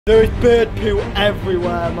There is bird poo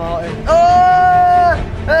everywhere, Martin. It's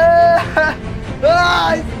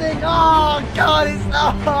stinking. Oh, God, it's...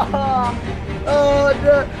 Oh,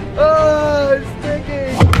 no. Oh, it's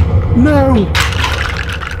stinking. No.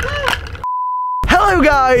 Hello,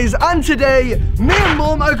 guys, and today, me and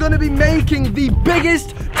Mum are going to be making the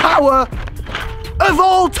biggest tower of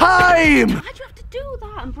all time. Why'd you have to do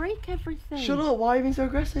that and break everything? Shut up, why are you being so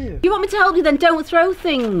aggressive? You want me to help you then? Don't throw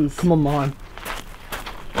things. Come on, Martin.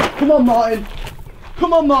 Come on, Martin.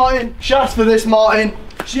 Come on, Martin. She asked for this, Martin.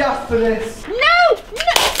 She asked for this. No!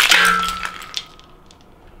 No!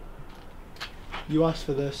 You asked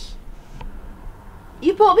for this.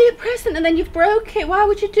 You bought me a present and then you've broke it. Why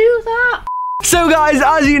would you do that? So guys,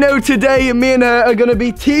 as you know, today me and her are going to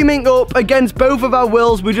be teaming up against both of our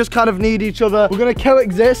wills. We just kind of need each other. We're going to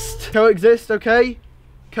coexist. Coexist, okay?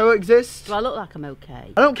 Coexist. Do I look like I'm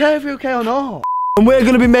okay? I don't care if you're okay or not. And we're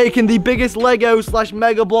going to be making the biggest Lego /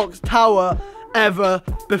 Mega Bloks tower ever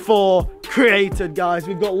before created, guys.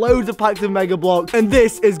 We've got loads of packs of Mega Bloks, and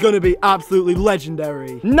this is going to be absolutely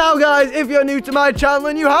legendary. Now, guys, if you're new to my channel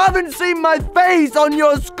and you haven't seen my face on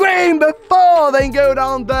your screen before, then go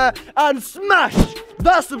down there and smash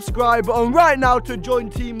that subscribe button right now to join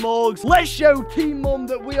Team Morgz. Let's show Team Mum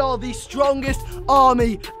that we are the strongest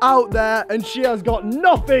army out there, and she has got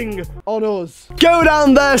nothing on us. Go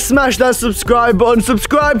down there, smash that subscribe button,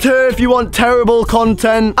 subscribe to her if you want terrible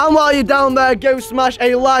content, and while you're down there, go smash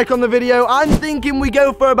a like on the video. I'm thinking we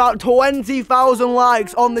go for about 20,000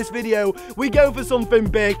 likes on this video. We go for something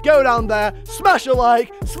big. Go down there, smash a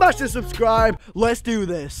like, smash the subscribe. Let's do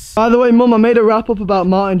this. By the way, Mum, I made a wrap up about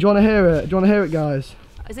Martin. Do you want to hear it? Do you want to hear it, guys?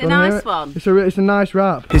 Is it a nice one? It's a nice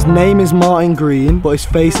rap. His name is Martin Green, but his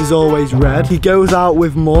face is always red. He goes out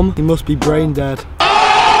with Mum. He must be brain dead.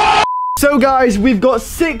 So guys, we've got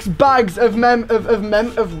 6 bags of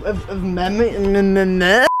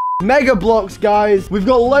Mega Bloks, guys. We've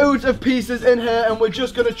got loads of pieces in here, and we're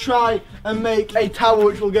just gonna try and make a tower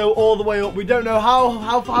which will go all the way up. We don't know how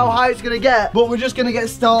high it's gonna get, but we're just gonna get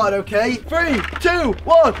started, okay? 3, 2,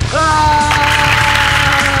 1. Ah!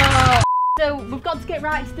 So we've got to get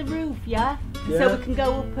right to the roof, yeah? Yeah. So we can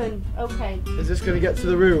go up and, okay. Is this gonna get to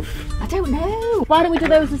the roof? I don't know. Why don't we do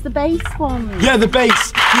those as the base ones? Yeah, the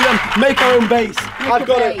base. Make our own base. I've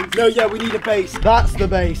got base. it. No, yeah, we need a base. That's the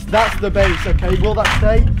base. That's the base. Okay, will that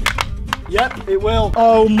stay? Yep, it will.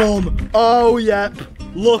 Oh, Mum. Oh, yep.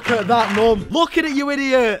 Look at that, Mum. Look at it, you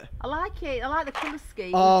idiot. I like it. I like the colour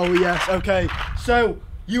scheme. Oh, yes. Okay. So,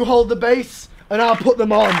 you hold the base, and I'll put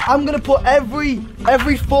them on. I'm going to put every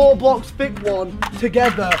 4 blocks thick one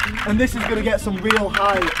together, and this is going to get some real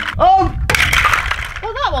height. Oh!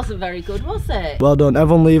 Well, that wasn't very good, was it? Well done.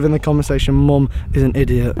 Everyone leave in the comment section, Mum is an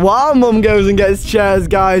idiot. While Mum goes and gets chairs,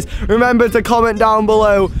 guys, remember to comment down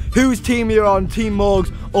below whose team you're on, Team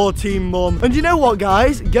Morgz or Team Mum. And you know what,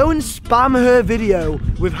 guys? Go and spam her video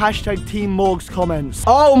with hashtag Team Morgz comments.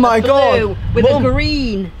 Oh my God. With Mum, a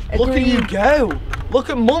green. Look at you go. Look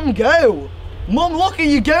at Mum go. Mum, look at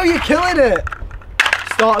you go. You're killing it.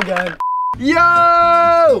 Start again. Yo!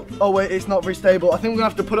 Oh wait, it's not very stable. I think we're gonna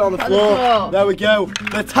have to put it on the floor. There we go.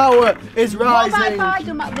 The tower is rising. What about if I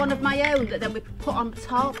done one of my own that then we put on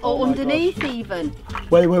top or underneath even?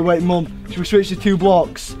 Wait, Mum. Should we switch to 2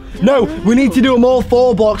 blocks? No, we need to do them all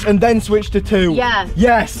 4 blocks and then switch to 2. Yeah.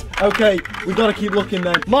 Yes. Okay, we gotta keep looking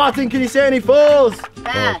then. Martin, can you say any 4s?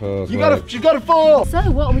 There. You got a 4. So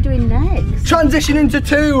what are we doing next? Transition into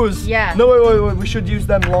 2s. Yeah. No, wait. We should use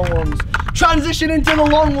them long ones. Transition into the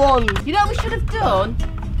long ones. You know what we should have done?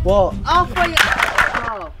 What? Halfway.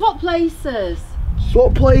 Oh. Swap places.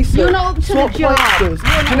 Swap places. You're not up to the job.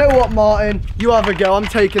 Do you know what, Martin? You have a go. I'm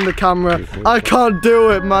taking the camera. I can't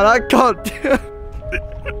do it, man. I can't do it.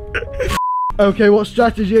 Okay, what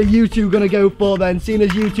strategy are you two gonna go for then? Seeing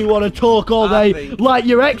as you two want to talk all day like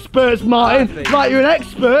you're experts, Martin. Like you're an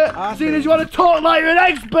expert. Seeing as you want to talk like you're an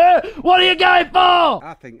expert, what are you going for?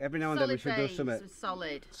 I think every now and then we should do something.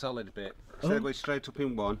 Solid bit. Instead of going straight up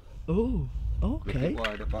in one. Oh, okay.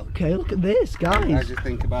 Wide up. Okay, look at this, guys. How do you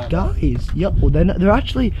think about guys, yep, well they're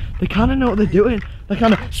they kind of know what they're doing. They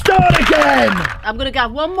kind of start again. I'm gonna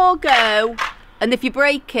have one more go, and if you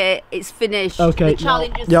break it, it's finished. Okay. The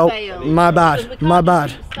challenge is failed. My bad.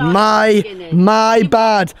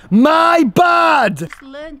 Just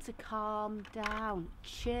learn to calm down.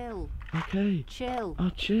 Chill. Okay. Chill. I'll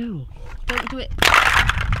chill. Don't do it.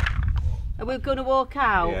 Are we gonna walk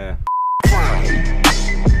out? Yeah.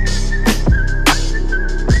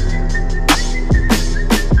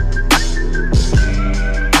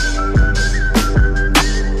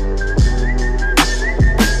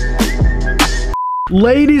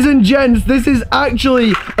 Ladies and gents, this is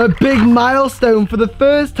actually a big milestone. For the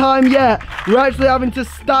first time yet, we're actually having to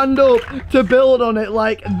stand up to build on it.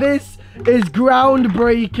 Like, this is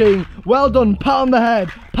groundbreaking. Well done. Pat on the head.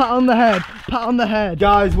 Pat on the head. Pat on the head.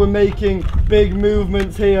 Guys, we're making big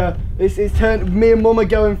movements here. It's turned. Me and Mum are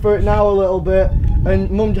going for it now a little bit. And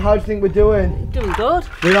Mum, how do you think we're doing? Doing good.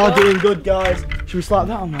 We are doing good, guys. Should we slap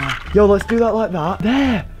that on there? Yo, let's do that like that.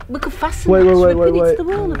 There. We could fasten it to the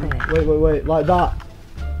wall a bit. Wait, like that.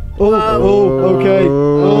 Oh, okay.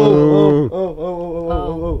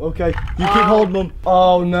 Okay. You keep hold, Mum.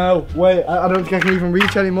 Oh no, wait, I don't think I can even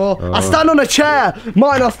reach anymore. I stand on a chair.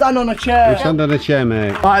 Martin, I'll stand on a chair. You stand on a chair,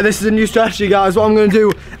 mate. Alright, this is a new strategy, guys. What I'm gonna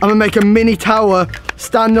do, I'm gonna make a mini tower,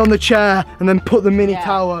 stand on the chair, and then put the mini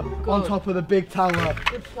tower on top of the big tower.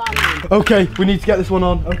 Good planning. Okay, we need to get this one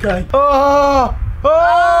on. Okay. Oh,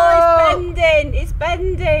 it's bending. It's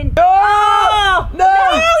bending. Oh, no,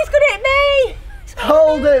 he's gonna hit me.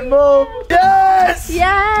 Hold it, Mum. Yes!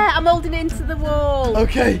 Yeah, I'm holding it into the wall.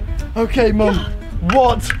 Okay, Mum.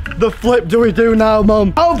 What the flip do we do now,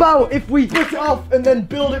 Mum? How about if we put it off and then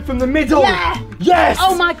build it from the middle? Yeah! Yes!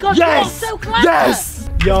 Oh my God, yes! you're so clever! Yes!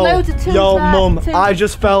 Yo, Mum, I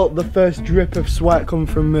just felt the first drip of sweat come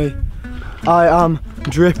from me. I am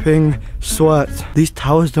dripping sweat. These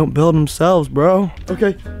towers don't build themselves, bro.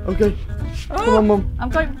 Okay. Come on, Mum. I'm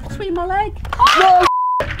going between my legs. No!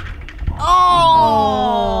 Oh!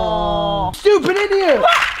 Stupid idiot!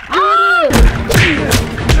 You idiot!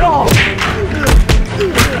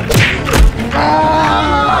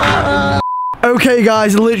 Okay,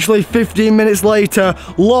 guys, literally 15 minutes later,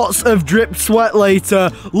 lots of dripped sweat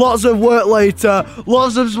later, lots of work later,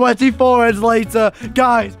 lots of sweaty foreheads later.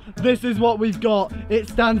 Guys, this is what we've got. It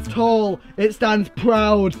stands tall, it stands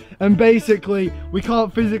proud, and basically, we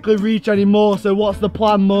can't physically reach anymore, so what's the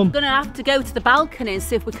plan, Mum? We're gonna have to go to the balcony and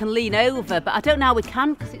see if we can lean over, but I don't know how we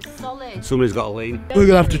can because it's solid. Somebody's got to lean. We're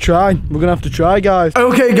gonna have to try. We're gonna have to try, guys.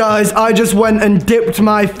 Okay, guys, I just went and dipped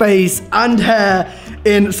my face and hair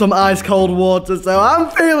in some ice cold water, so I'm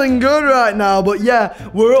feeling good right now. But yeah,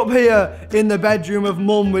 we're up here in the bedroom of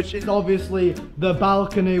Mum, which is obviously the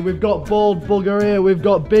balcony. We've got bald bugger here, we've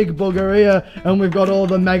got big bugger here, and we've got all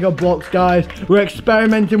the mega blocks, guys. We're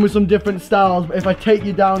experimenting with some different styles, but if I take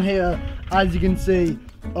you down here, as you can see,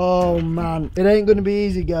 oh man, it ain't gonna be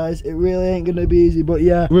easy, guys. It really ain't gonna be easy, but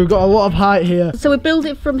yeah, we've got a lot of height here. So we build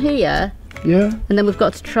it from here. Yeah. And then we've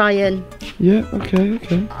got to try and... Yeah, okay.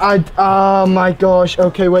 Oh my gosh.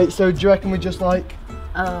 Okay, wait, so do you reckon we just like...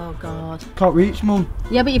 Oh God. Can't reach, Mum?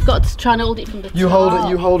 Yeah, but you've got to try and hold it from the top. You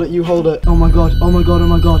hold it. Oh my God.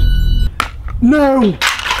 No!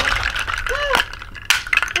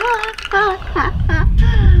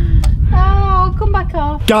 Oh, come back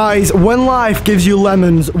off. Guys, when life gives you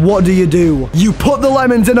lemons, what do? You put the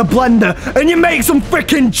lemons in a blender and you make some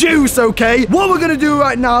freaking juice, okay? What we're gonna do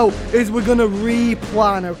right now is we're gonna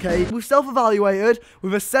replan, okay? We've self-evaluated,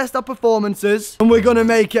 we've assessed our performances, and we're gonna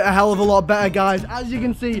make it a hell of a lot better, guys. As you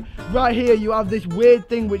can see, right here, you have this weird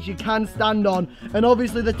thing which you can stand on, and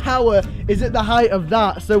obviously the tower is at the height of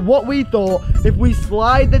that. So what we thought, if we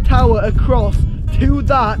slide the tower across to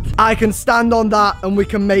that, I can stand on that and we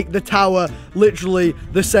can make the tower literally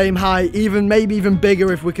the same height, maybe even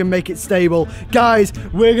bigger if we can make it stable. Guys,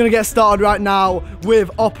 we're gonna get started right now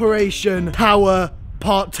with Operation Tower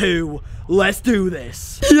Part 2. Let's do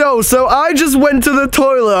this. Yo, so I just went to the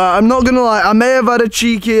toilet. I'm not gonna lie, I may have had a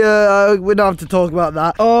cheeky, we don't have to talk about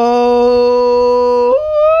that. Oh.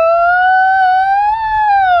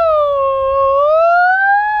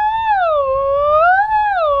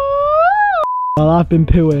 While I've been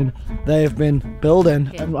pooing, they have been building.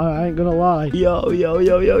 Yeah. I ain't gonna lie. Yo.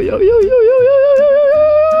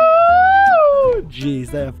 Jeez,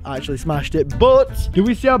 they have actually smashed it. But do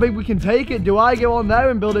we see how big we can take it? Do I go on there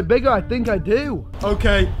and build it bigger? I think I do.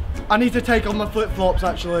 Okay, I need to take off my flip-flops,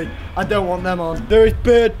 actually. I don't want them on. There is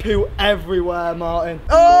bird poo everywhere, Martin.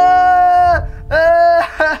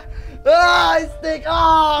 It's thick.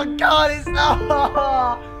 Oh, God, it's...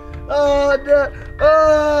 Oh, no.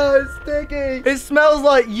 Oh, it's sticky. It smells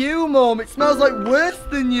like you, Mum. It smells like worse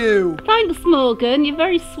than you. Thanks, Morgan. You're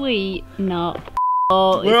very sweet. No.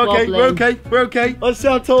 Oh, we're okay. Let's see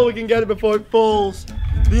how tall we can get it before it falls.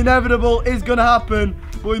 The inevitable is going to happen,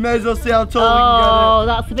 but we may as well see how tall we can get it. Oh,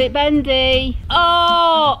 that's a bit bendy.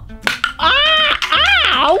 Oh.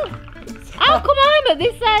 Ow. How come I'm at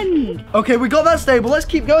this end? Okay, we got that stable. Let's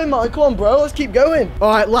keep going, Martin. Come on, bro. Let's keep going. All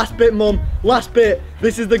right, last bit, Mum. Last bit.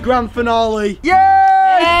 This is the grand finale. Yes!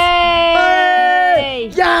 Yay!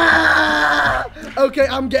 Yeah! Okay,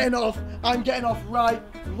 I'm getting off.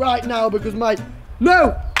 right now because my...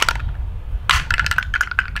 No!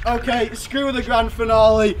 Okay, screw the grand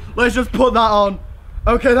finale. Let's just put that on.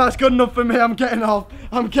 Okay, that's good enough for me. I'm getting off.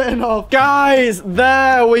 I'm getting off. Guys,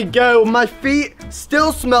 there we go. My feet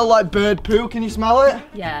still smell like bird poo. Can you smell it?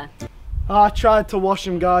 Yeah. I tried to wash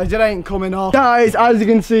them, guys. It ain't coming off. Guys, as you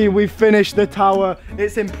can see, we finished the tower.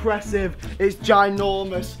 It's impressive. It's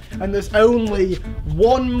ginormous. And there's only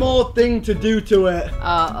one more thing to do to it.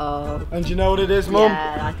 Uh-oh. And do you know what it is, Mum?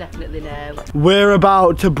 Yeah, I definitely know. We're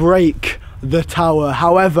about to break the tower.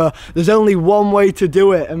 However, there's only one way to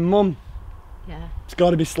do it. And Mum, yeah, it's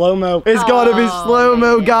got to be slow-mo. It's got to be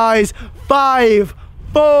slow-mo, yeah. guys. 5,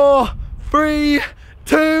 4, 3,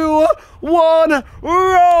 2, 1.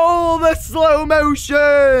 Roll the slow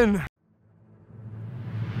motion.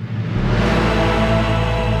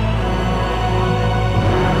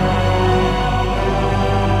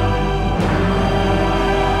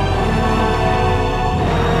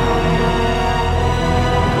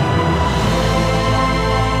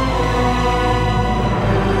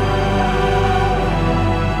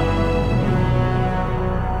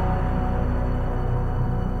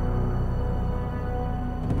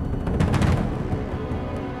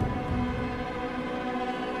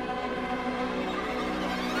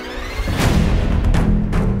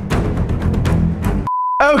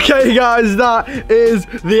 Okay guys, that is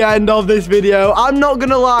the end of this video. I'm not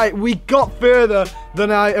gonna lie, we got further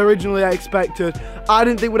than I originally expected. I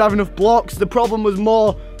didn't think we'd have enough blocks. The problem was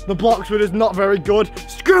more the blocks were just not very good.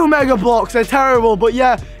 Screw Mega Blocks, they're terrible. But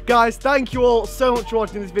yeah, guys, thank you all so much for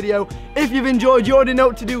watching this video. If you've enjoyed, you already know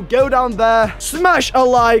what to do. Go down there, smash a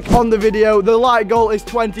like on the video. The like goal is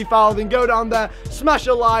 20,000. Go down there, smash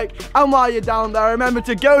a like. And while you're down there, remember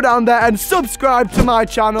to go down there and subscribe to my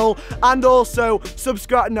channel. And also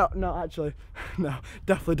subscribe. No, actually. No,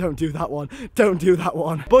 definitely don't do that one. Don't do that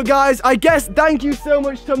one. But guys, I guess thank you so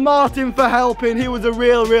much to Martin for helping. He was a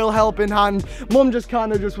real helping hand. Mum just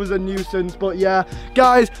kind of was a nuisance. But yeah,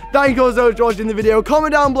 guys, thank you all so much for watching the video.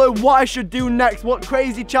 Comment down below what I should do next, what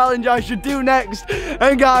crazy challenge I should do next.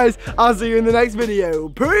 And guys, I'll see you in the next video.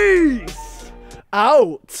 Peace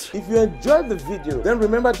out. If you enjoyed the video, then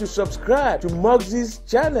remember to subscribe to Morgz'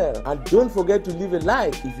 channel. And don't forget to leave a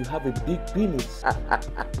like if you have a big penis.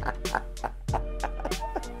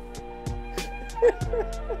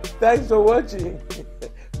 Thanks for watching.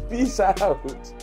 Peace out.